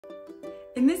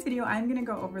In this video, I'm going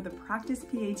to go over the practice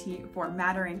PAT for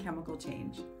matter and chemical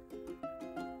change.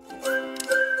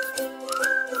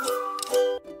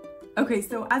 Okay,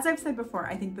 so as I've said before,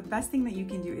 I think the best thing that you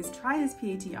can do is try this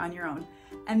PAT on your own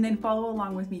and then follow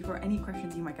along with me for any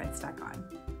questions you might get stuck on.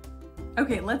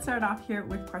 Okay, let's start off here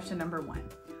with question number 1.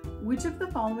 Which of the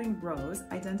following rows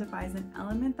identifies an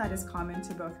element that is common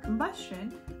to both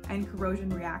combustion and corrosion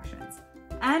reactions,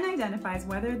 and identifies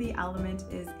whether the element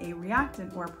is a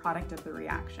reactant or a product of the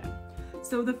reaction?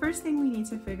 So the first thing we need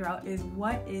to figure out is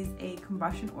what is a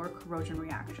combustion or corrosion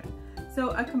reaction. So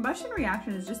a combustion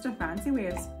reaction is just a fancy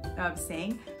way of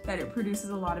saying that it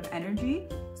produces a lot of energy.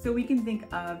 So we can think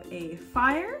of a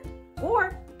fire,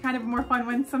 or kind of a more fun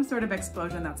one, some sort of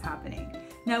explosion that's happening.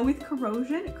 Now with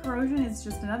corrosion is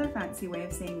just another fancy way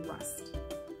of saying rust.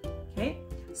 Okay,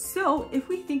 so if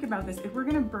we think about this, if we're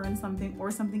gonna burn something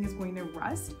or something is going to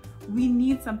rust, we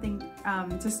need something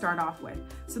to start off with.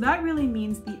 So that really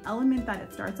means the element that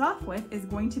it starts off with is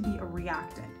going to be a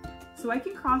reactant. So I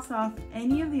can cross off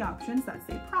any of the options that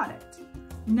say product.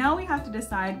 Now we have to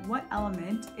decide what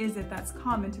element is it that's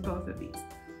common to both of these.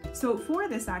 So for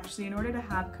this, actually, in order to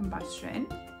have combustion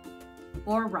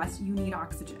or rust, you need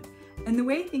oxygen. And the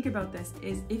way I think about this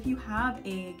is if you have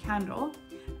a candle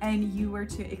and you were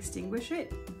to extinguish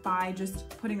it by just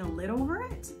putting a lid over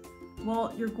it,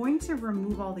 well, you're going to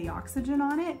remove all the oxygen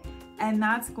on it, and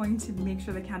that's going to make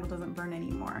sure the candle doesn't burn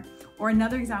anymore. Or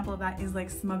another example of that is like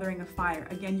smothering a fire.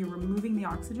 Again, you're removing the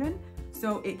oxygen,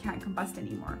 so it can't combust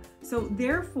anymore. So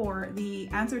therefore, the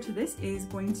answer to this is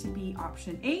going to be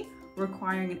option A,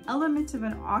 requiring an element of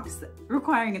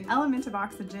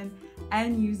oxygen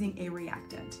and using a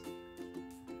reactant.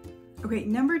 Okay,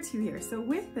 number 2 here. So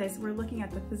with this, we're looking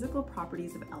at the physical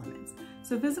properties of elements.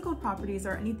 So physical properties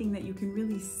are anything that you can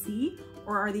really see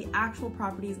or are the actual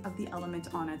properties of the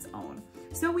element on its own.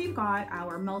 So we've got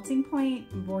our melting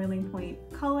point, boiling point,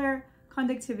 color,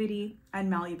 conductivity, and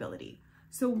malleability.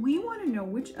 So we want to know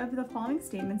which of the following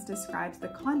statements describes the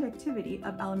conductivity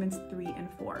of elements 3 and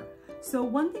 4. So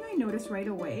one thing I noticed right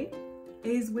away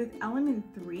is with element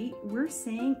 3, we're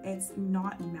saying it's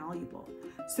not malleable.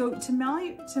 So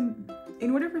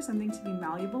in order for something to be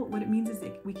malleable, what it means is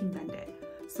that we can bend it.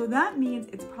 So that means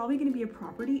it's probably going to be a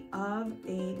property of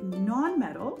a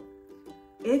non-metal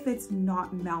if it's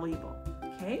not malleable,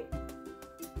 okay?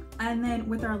 And then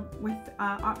with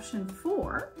option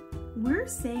 4, we're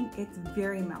saying it's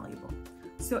very malleable.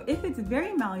 So if it's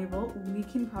very malleable, we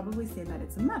can probably say that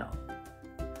it's a metal.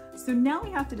 So now we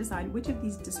have to decide which of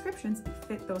these descriptions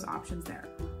fit those options there.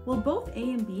 Well, both A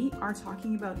and B are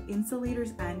talking about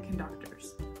insulators and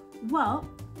conductors. Well,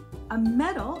 a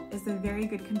metal is a very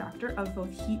good conductor of both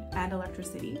heat and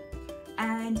electricity,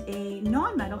 and a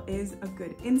non-metal is a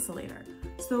good insulator.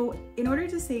 So in order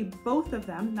to say both of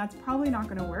them, that's probably not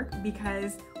going to work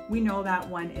because we know that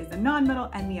one is a non-metal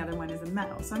and the other one is a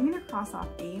metal. So I'm going to cross off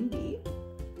A and B.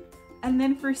 And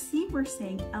then for C, we're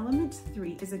saying element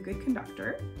 3 is a good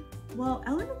conductor. Well,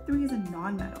 element 3 is a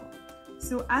non-metal.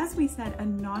 So as we said, a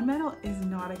non-metal is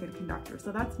not a good conductor,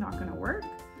 so that's not going to work.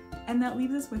 And that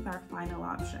leaves us with our final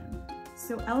option.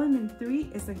 So element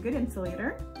 3 is a good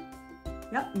insulator.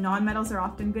 Yep, non-metals are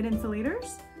often good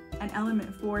insulators. And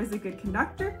element 4 is a good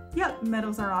conductor. Yep,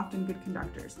 metals are often good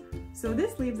conductors. So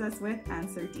this leaves us with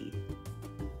answer D.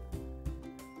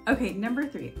 Okay, number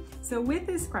 3. So with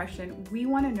this question, we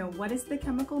want to know what is the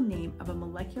chemical name of a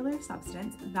molecular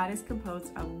substance that is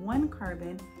composed of 1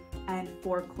 carbon and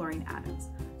 4 chlorine atoms.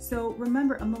 So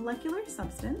remember, a molecular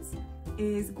substance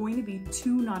is going to be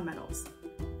 2 nonmetals.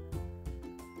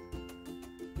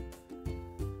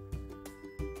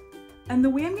 And the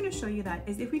way I'm going to show you that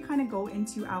is if we kind of go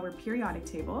into our periodic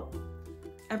table,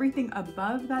 everything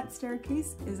above that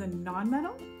staircase is a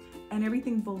nonmetal, and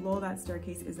everything below that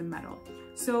staircase is a metal.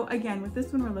 So again, with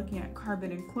this one, we're looking at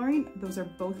carbon and chlorine. Those are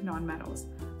both nonmetals.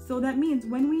 So that means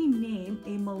when we name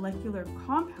a molecular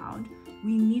compound,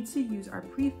 we need to use our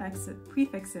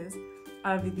prefixes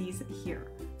of these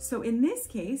here. So in this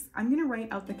case, I'm going to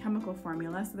write out the chemical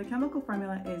formula. So the chemical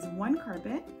formula is 1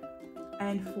 carbon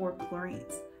and 4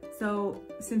 chlorines. So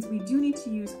since we do need to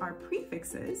use our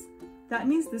prefixes, that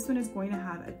means this one is going to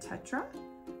have a tetra.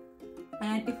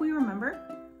 And if we remember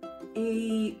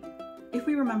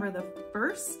the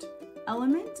first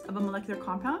element of a molecular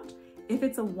compound, if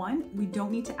it's a 1, we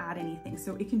don't need to add anything,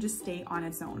 so it can just stay on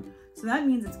its own. So that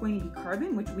means it's going to be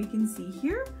carbon, which we can see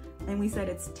here, and we said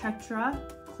it's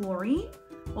tetrachlorine.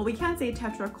 Well, we can't say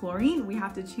tetrachlorine, we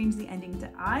have to change the ending to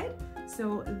 "ide."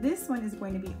 So this one is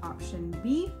going to be option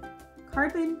B,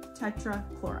 carbon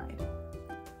tetrachloride.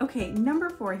 Okay, number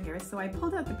 4 here. So I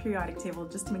pulled out the periodic table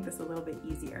just to make this a little bit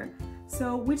easier.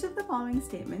 So which of the following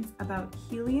statements about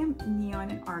helium,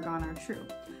 neon, and argon are true?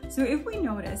 So if we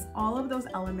notice, all of those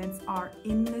elements are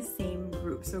in the same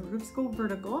group. So groups go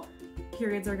vertical,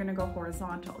 periods are gonna go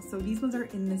horizontal. So these ones are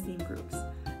in the same groups.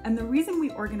 And the reason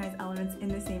we organize elements in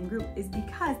the same group is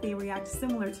because they react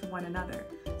similar to one another.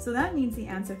 So that means the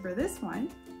answer for this one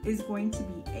is going to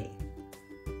be A.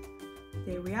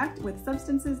 They react with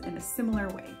substances in a similar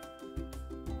way.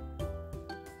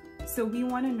 So we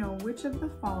want to know which of the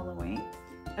following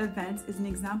events is an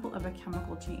example of a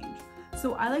chemical change.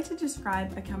 So I like to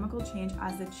describe a chemical change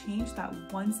as a change that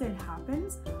once it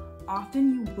happens,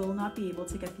 often you will not be able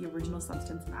to get the original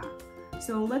substance back.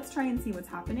 So let's try and see what's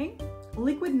happening.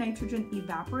 Liquid nitrogen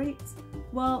evaporates.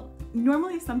 Well,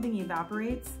 normally if something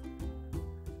evaporates,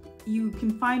 you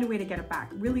can find a way to get it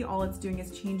back. Really all it's doing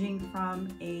is changing from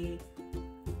a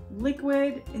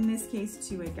liquid, in this case,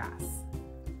 to a gas.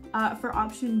 For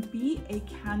option B, a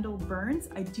candle burns.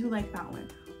 I do like that one.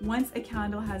 Once a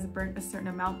candle has burnt a certain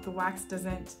amount, the wax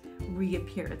doesn't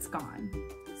reappear, it's gone.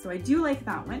 So I do like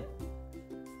that one.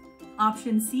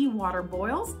 Option C, water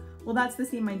boils. Well, that's the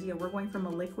same idea. We're going from a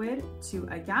liquid to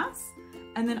a gas.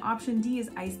 And then option D is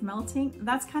ice melting.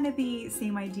 That's kind of the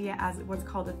same idea as what's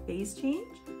called a phase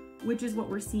change, which is what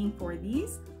we're seeing for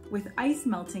these. With ice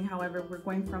melting, however, we're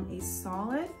going from a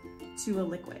solid to a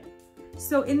liquid.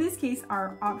 So in this case,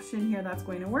 our option here that's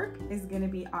going to work is going to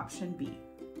be option B.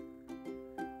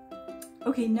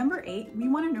 Okay, number 8, we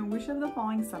want to know which of the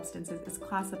following substances is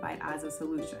classified as a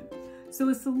solution. So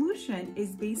a solution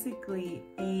is basically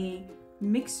a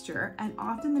mixture, and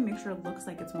often the mixture looks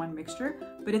like it's one mixture,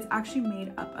 but it's actually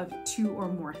made up of 2 or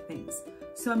more things.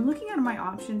 So I'm looking at my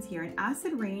options here, and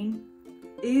acid rain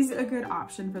is a good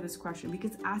option for this question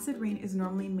because acid rain is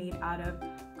normally made out of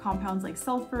compounds like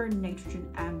sulfur, nitrogen,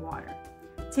 and water.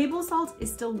 Table salt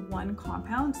is still one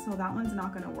compound, so that one's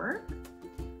not going to work.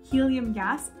 Helium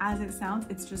gas, as it sounds,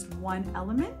 it's just one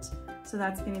element, so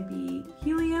that's going to be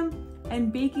helium.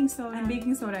 And baking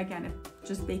soda, again,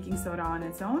 just baking soda on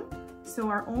its own. So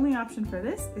our only option for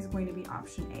this is going to be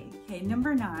option A. Okay,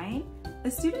 number 9,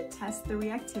 a student tests the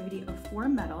reactivity of 4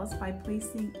 metals by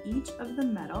placing each of the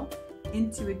metal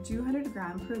into a 200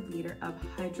 gram per liter of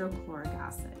hydrochloric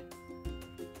acid.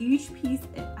 Each piece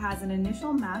has an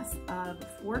initial mass of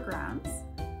 4 grams.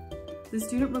 The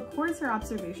student records her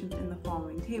observations in the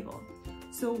following table.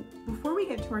 So before we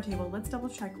get to our table, let's double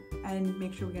check and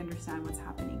make sure we understand what's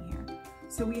happening here.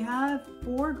 So we have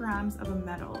 4 grams of a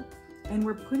metal and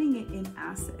we're putting it in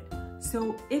acid.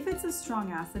 So if it's a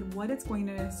strong acid, what it's going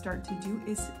to start to do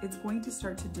is it's going to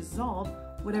start to dissolve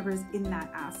whatever is in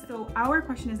that acid. So our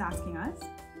question is asking us,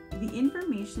 the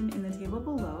information in the table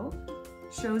below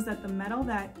shows that the metal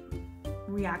that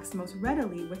reacts most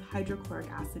readily with hydrochloric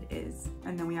acid is,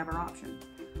 and then we have our option.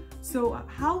 So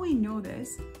how we know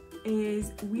this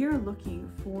is we are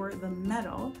looking for the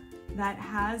metal that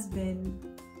has been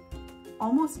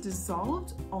almost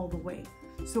dissolved all the way.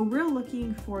 So we're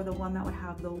looking for the one that would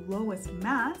have the lowest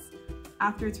mass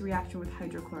after its reaction with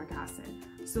hydrochloric acid.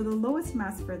 So the lowest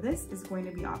mass for this is going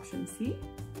to be option C.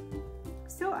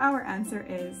 So our answer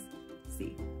is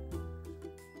C.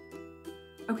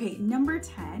 Okay, number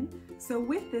 10. So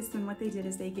with this one, what they did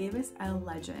is they gave us a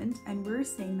legend, and we're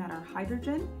saying that our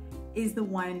hydrogen is the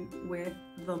one with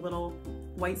the little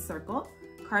white circle,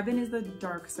 carbon is the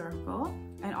dark circle,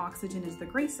 and oxygen is the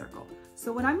gray circle.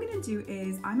 So what I'm going to do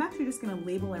is I'm actually just going to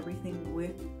label everything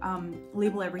with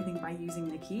by using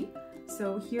the key.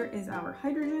 So here is our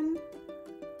hydrogen.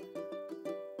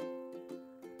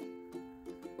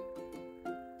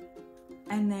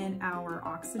 And then our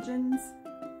oxygens.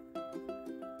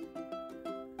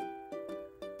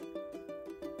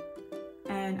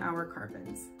 And our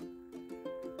carbons.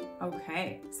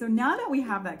 Okay, so now that we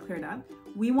have that cleared up,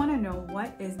 we want to know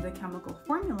what is the chemical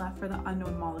formula for the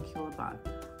unknown molecule above.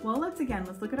 Well, let's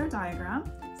look at our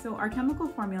diagram. So our chemical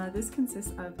formula, this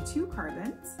consists of 2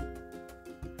 carbons,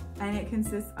 and it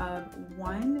consists of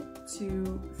 1,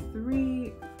 2,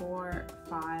 3, 4,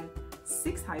 5,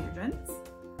 6 hydrogens,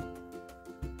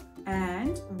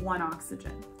 and 1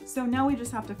 oxygen. So now we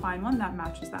just have to find one that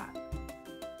matches that.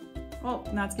 Well,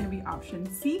 that's going to be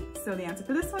option C, so the answer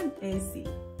for this one is C.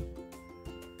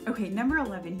 Okay, number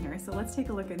 11 here, so let's take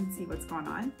a look and see what's going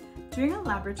on. During a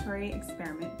laboratory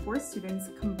experiment, 4 students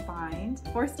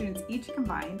each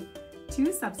combined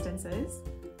 2 substances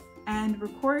and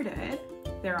recorded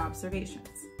their observations.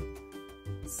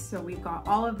 So we've got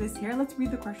all of this here. Let's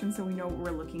read the question so we know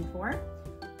what we're looking for.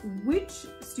 Which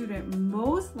student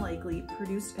most likely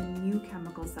produced a new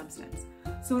chemical substance?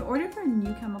 So in order for a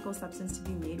new chemical substance to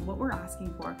be made, what we're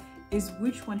asking for is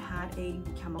which one had a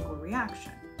chemical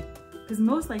reaction. because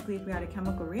most likely if we had a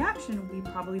chemical reaction, we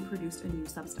probably produced a new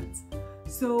substance.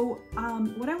 So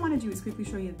what I want to do is quickly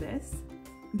show you this.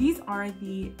 These are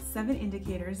the 7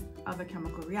 indicators of a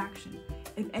chemical reaction.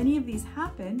 If any of these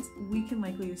happens, we can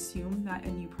likely assume that a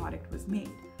new product was made.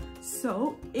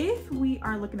 So if we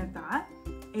are looking at that,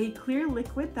 a clear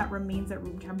liquid that remains at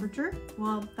room temperature,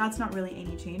 well, that's not really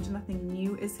any change. Nothing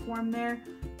new is formed there.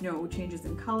 No changes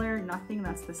in color, nothing,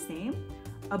 that's the same.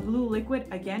 A blue liquid,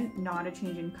 again, not a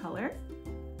change in color.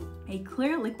 A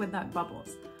clear liquid that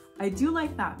bubbles. I do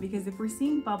like that because if we're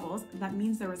seeing bubbles, that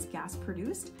means there was gas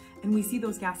produced and we see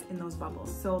those gas in those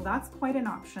bubbles. So that's quite an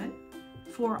option.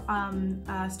 For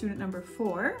student number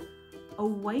 4, a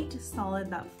white solid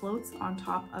that floats on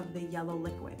top of the yellow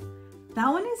liquid. That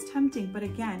one is tempting, but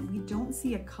again, we don't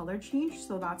see a color change,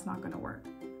 so that's not going to work.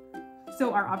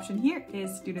 So our option here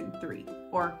is student 3,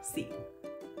 or C.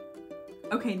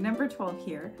 Okay, number 12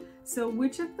 here. So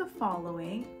which of the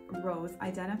following rows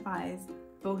identifies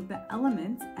both the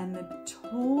elements and the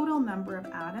total number of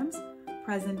atoms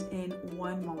present in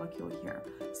one molecule here?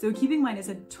 So keep in mind it's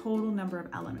a total number of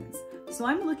elements. So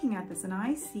I'm looking at this and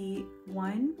I see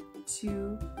 1,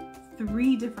 2,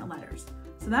 3 different letters.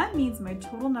 So that means my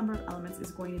total number of elements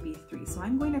is going to be 3. So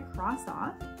I'm going to cross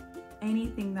off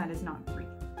anything that is not 3.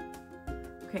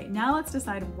 Okay, now let's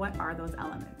decide what are those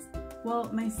elements.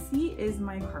 Well, my C is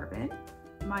my carbon,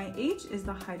 my H is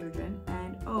the hydrogen,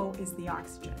 and O is the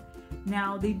oxygen.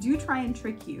 Now, they do try and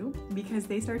trick you because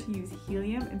they start to use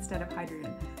helium instead of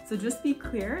hydrogen. So just be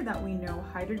clear that we know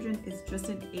hydrogen is just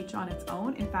an H on its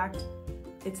own. In fact,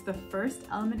 it's the first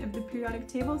element of the periodic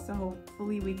table, so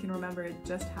hopefully we can remember it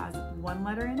just has 1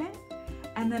 letter in it.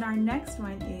 And then our next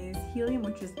one is helium,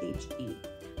 which is He.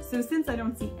 So since I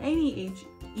don't see any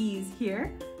HEs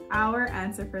here, our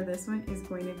answer for this one is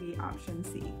going to be option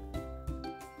C.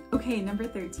 Okay, number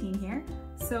 13 here.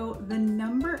 So the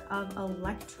number of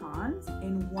electrons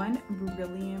in one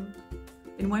beryllium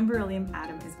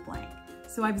atom is blank.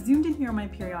 So I've zoomed in here on my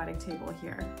periodic table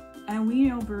here, and we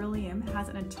know beryllium has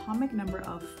an atomic number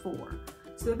of 4.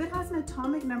 So if it has an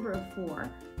atomic number of 4,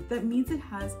 that means it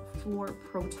has 4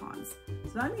 protons.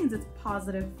 So that means it's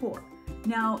positive 4.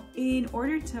 Now, in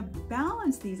order to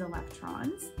balance these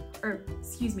electrons,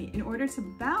 in order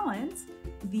to balance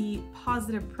the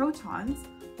positive protons,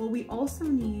 well, we also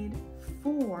need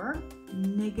 4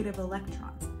 negative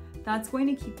electrons. That's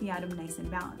going to keep the atom nice and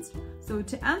balanced. So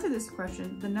to answer this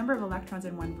question, the number of electrons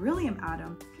in one beryllium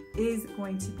atom is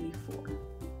going to be 4.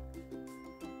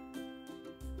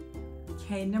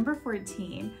 Okay, number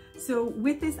 14. So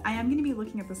with this, I am going to be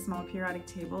looking at the small periodic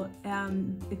table.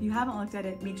 If you haven't looked at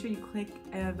it, make sure you click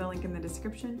the link in the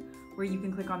description where you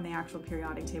can click on the actual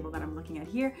periodic table that I'm looking at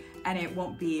here, and it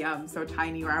won't be so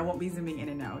tiny, or I won't be zooming in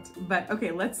and out. But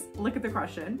okay, let's look at the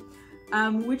question.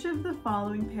 Which of the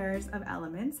following pairs of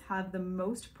elements have the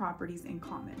most properties in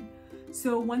common?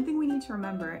 So one thing we need to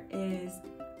remember is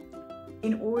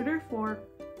in order for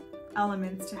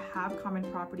elements to have common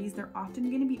properties, they're often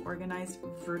going to be organized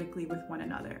vertically with one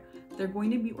another. They're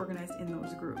going to be organized in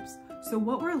those groups. So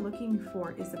what we're looking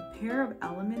for is a pair of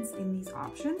elements in these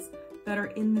options that are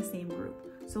in the same group.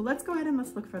 So let's go ahead and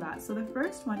let's look for that. So the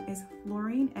first one is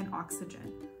fluorine and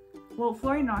oxygen. Well,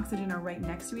 fluorine and oxygen are right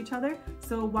next to each other,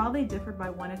 so while they differ by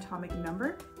 1 atomic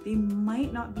number, they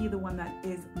might not be the one that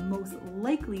is most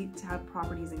likely to have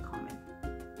properties in common.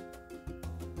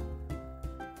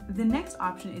 The next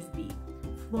option is B,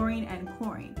 fluorine and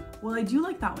chlorine. Well, I do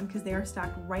like that one because they are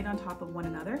stacked right on top of one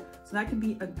another, so that could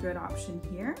be a good option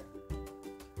here.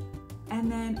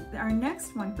 And then our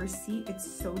next one for C, it's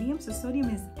sodium. So sodium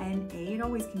is Na. It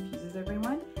always confuses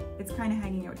everyone. It's kind of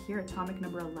hanging out here, atomic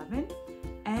number 11.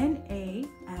 Na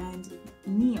and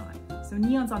neon. So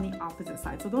neon's on the opposite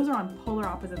side. So those are on polar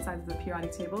opposite sides of the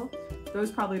periodic table.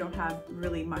 Those probably don't have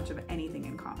really much of anything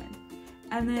in common.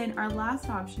 And then our last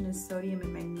option is sodium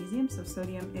and magnesium. So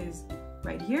sodium is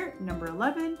right here, number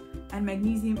 11, and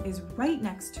magnesium is right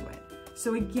next to it.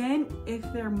 So again, if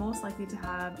they're most likely to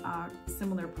have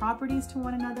similar properties to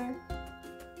one another,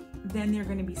 then they're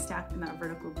going to be stacked in that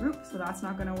vertical group. So that's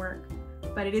not going to work,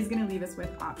 but it is going to leave us with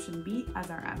option B as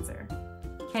our answer.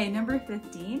 Okay, number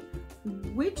 15,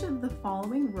 which of the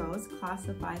following rows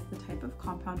classifies the type of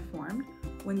compound formed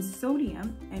when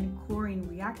sodium and chlorine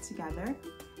react together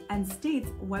and states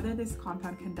whether this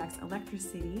compound conducts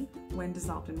electricity when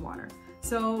dissolved in water?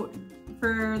 So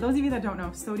for those of you that don't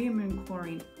know, sodium and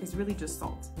chlorine is really just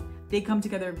salt. They come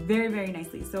together very, very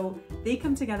nicely. So they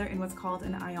come together in what's called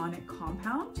an ionic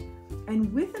compound.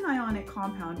 And with an ionic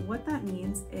compound, what that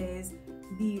means is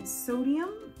the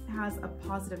sodium has a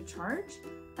positive charge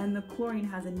and the chlorine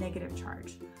has a negative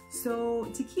charge. So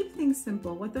to keep things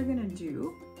simple, what they're gonna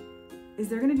do is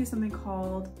they're gonna do something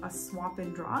called a swap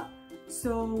and drop.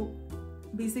 So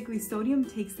basically sodium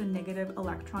takes the negative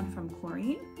electron from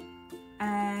chlorine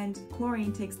and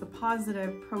chlorine takes the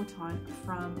positive proton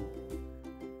from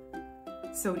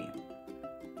sodium.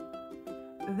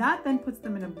 That then puts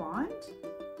them in a bond,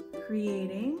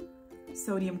 creating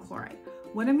sodium chloride.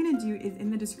 What I'm gonna do is in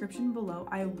the description below,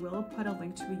 I will put a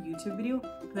link to a YouTube video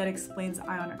that explains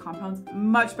ionic compounds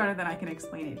much better than I can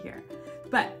explain it here.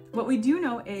 But what we do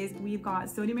know is we've got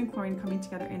sodium and chlorine coming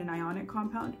together in an ionic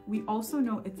compound. We also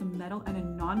know it's a metal and a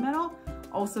non-metal,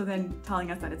 also then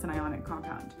telling us that it's an ionic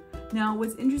compound. Now,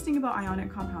 what's interesting about ionic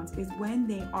compounds is when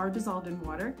they are dissolved in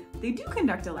water, they do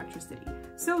conduct electricity.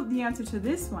 So the answer to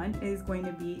this one is going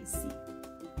to be C.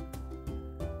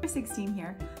 16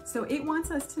 here. So it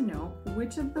wants us to know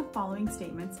which of the following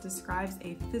statements describes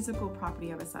a physical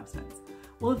property of a substance.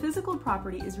 Well, a physical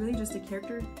property is really just a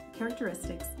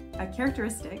characteristic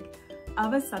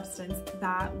of a substance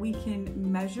that we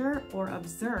can measure or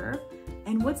observe.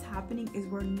 And what's happening is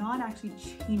we're not actually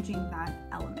changing that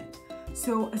element.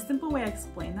 So a simple way I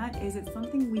explain that is it's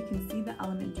something we can see the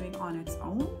element doing on its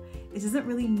own. It doesn't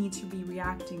really need to be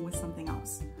reacting with something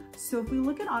else. So if we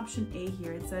look at option A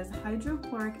here, it says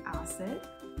hydrochloric acid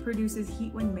produces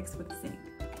heat when mixed with zinc.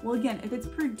 Well, again, if it's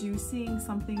producing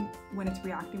something when it's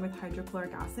reacting with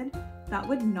hydrochloric acid, that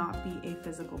would not be a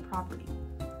physical property.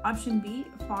 Option B,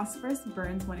 phosphorus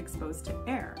burns when exposed to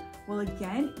air. Well,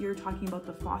 again, you're talking about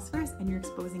the phosphorus and you're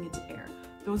exposing it to air.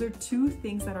 Those are two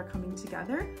things that are coming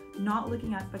together, not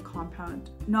looking at the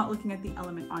compound, not looking at the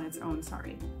element on its own,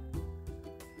 sorry.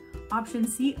 Option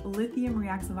C, lithium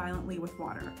reacts violently with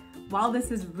water. While this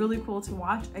is really cool to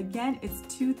watch, again, it's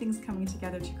two things coming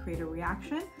together to create a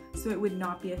reaction, so it would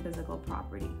not be a physical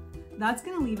property. That's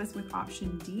gonna leave us with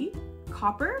option D,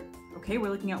 copper. Okay, we're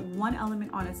looking at one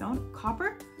element on its own.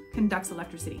 Copper conducts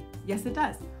electricity. Yes, it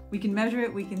does. We can measure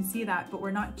it, we can see that, but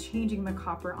we're not changing the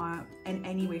copper in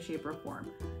any way, shape, or form.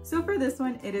 So for this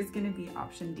one, it is gonna be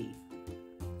option D.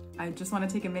 I just wanna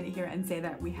take a minute here and say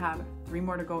that we have 3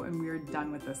 more to go and we're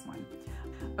done with this one.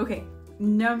 Okay,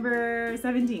 number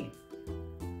 17.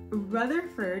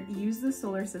 Rutherford used the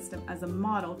solar system as a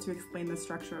model to explain the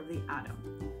structure of the atom.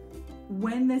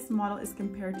 When this model is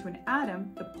compared to an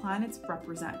atom, the planets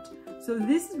represent. So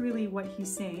this is really what he's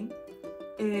saying,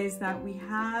 is that we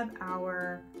have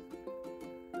our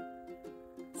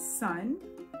sun,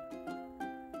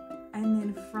 and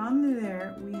then from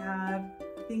there we have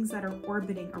things that are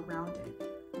orbiting around it,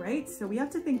 right? So we have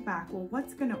to think back, well,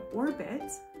 what's gonna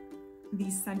orbit the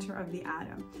center of the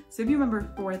atom? So if you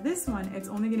remember for this one, it's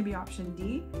only gonna be option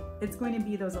D. It's going to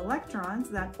be those electrons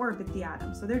that orbit the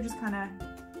atom. So they're just kind of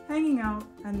hanging out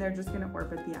and they're just gonna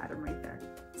orbit the atom right there.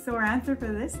 So our answer for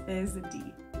this is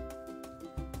D.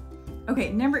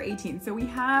 Okay, number 18. So we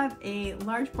have a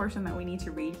large portion that we need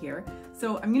to read here.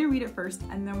 So I'm gonna read it first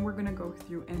and then we're gonna go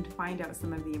through and find out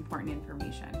some of the important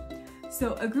information.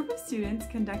 So a group of students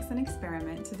conducts an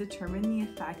experiment to determine the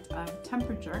effect of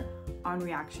temperature on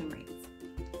reaction rates.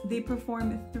 They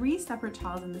perform 3 separate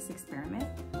trials in this experiment.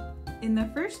 In the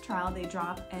first trial, they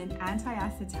drop an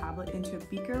anti-acid tablet into a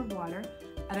beaker of water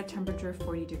at a temperature of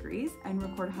 40 degrees and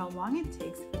record how long it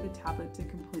takes for the tablet to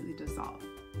completely dissolve.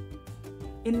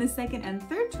 In the second and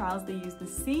third trials, they use the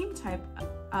same type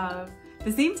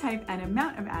and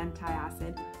amount of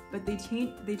anti-acid, but they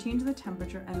change the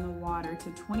temperature and the water to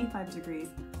 25 degrees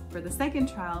for the second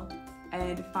trial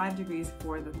and 5 degrees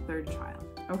for the third trial.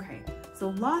 Okay, so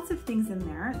lots of things in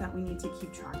there that we need to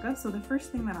keep track of. So the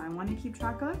first thing that I want to keep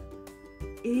track of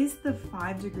is the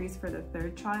 5 degrees for the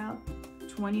third trial,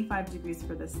 25 degrees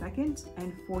for the second,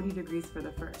 and 40 degrees for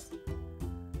the first.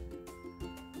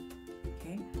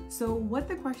 Okay, so what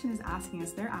the question is asking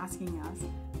us, they're asking us,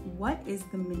 what is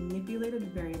the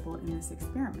manipulated variable in this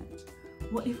experiment?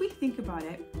 Well, if we think about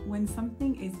it, when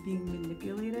something is being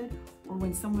manipulated or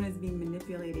when someone is being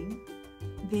manipulating,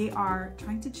 they are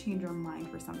trying to change our mind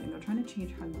for something. They're trying to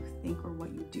change how you think or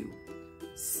what you do.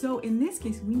 So in this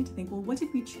case, we need to think, well, what did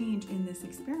we change in this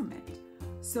experiment?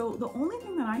 So the only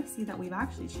thing that I see that we've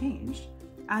actually changed,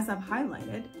 as I've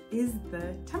highlighted, is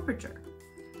the temperature.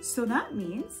 So that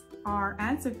means our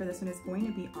answer for this one is going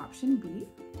to be option B,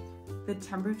 the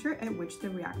temperature at which the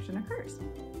reaction occurs.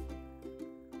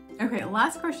 Okay,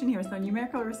 last question here. So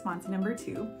numerical response number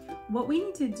 2. What we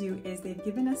need to do is they've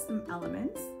given us some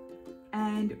elements,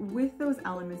 and with those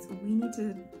elements,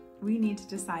 we need to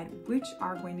decide which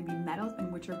are going to be metals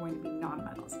and which are going to be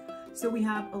non-metals. So we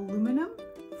have aluminum,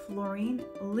 fluorine,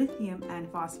 lithium, and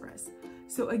phosphorus.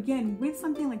 So again, with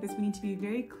something like this, we need to be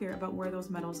very clear about where those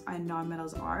metals and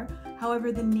non-metals are.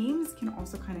 However, the names can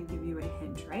also kind of give you a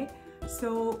hint, right?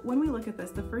 So when we look at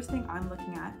this, the first thing I'm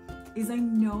looking at is I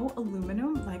know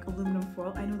aluminum, like aluminum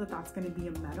foil, I know that that's going to be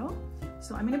a metal.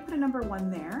 So I'm going to put a number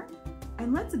 1 there,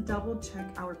 and let's double check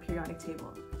our periodic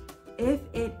table. If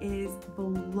it is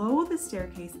below the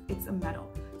staircase, it's a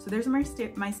metal. So there's my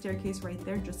staircase right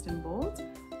there, just in bold,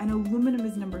 and aluminum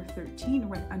is number 13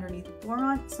 right underneath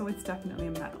boron, so it's definitely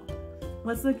a metal.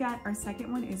 Let's look at our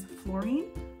second one is fluorine.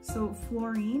 So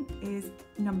fluorine is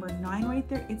number 9 right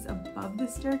there. It's above the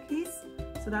staircase,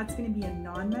 so that's going to be a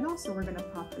non-metal, so we're going to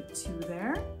pop the 2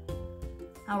 there.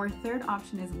 Our third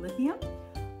option is lithium.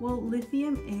 Well,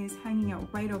 lithium is hanging out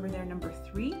right over there, number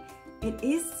 3. It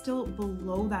is still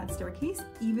below that staircase,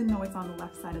 even though it's on the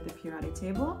left side of the periodic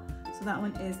table. So that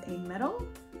one is a metal.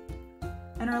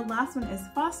 And our last one is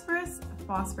phosphorus.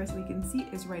 Phosphorus, we can see,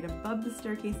 is right above the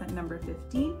staircase at number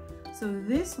 15. So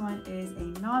this one is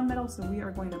a non-metal, so we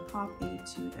are going to pop a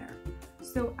 2 there.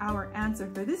 So our answer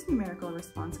for this numerical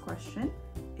response question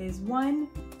is 1,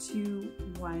 2,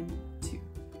 1, 2.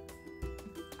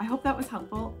 I hope that was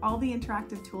helpful. All the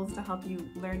interactive tools to help you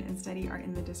learn and study are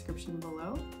in the description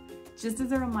below. Just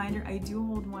as a reminder, I do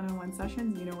hold one-on-one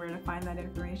sessions. You know where to find that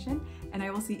information, and I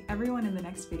will see everyone in the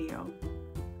next video.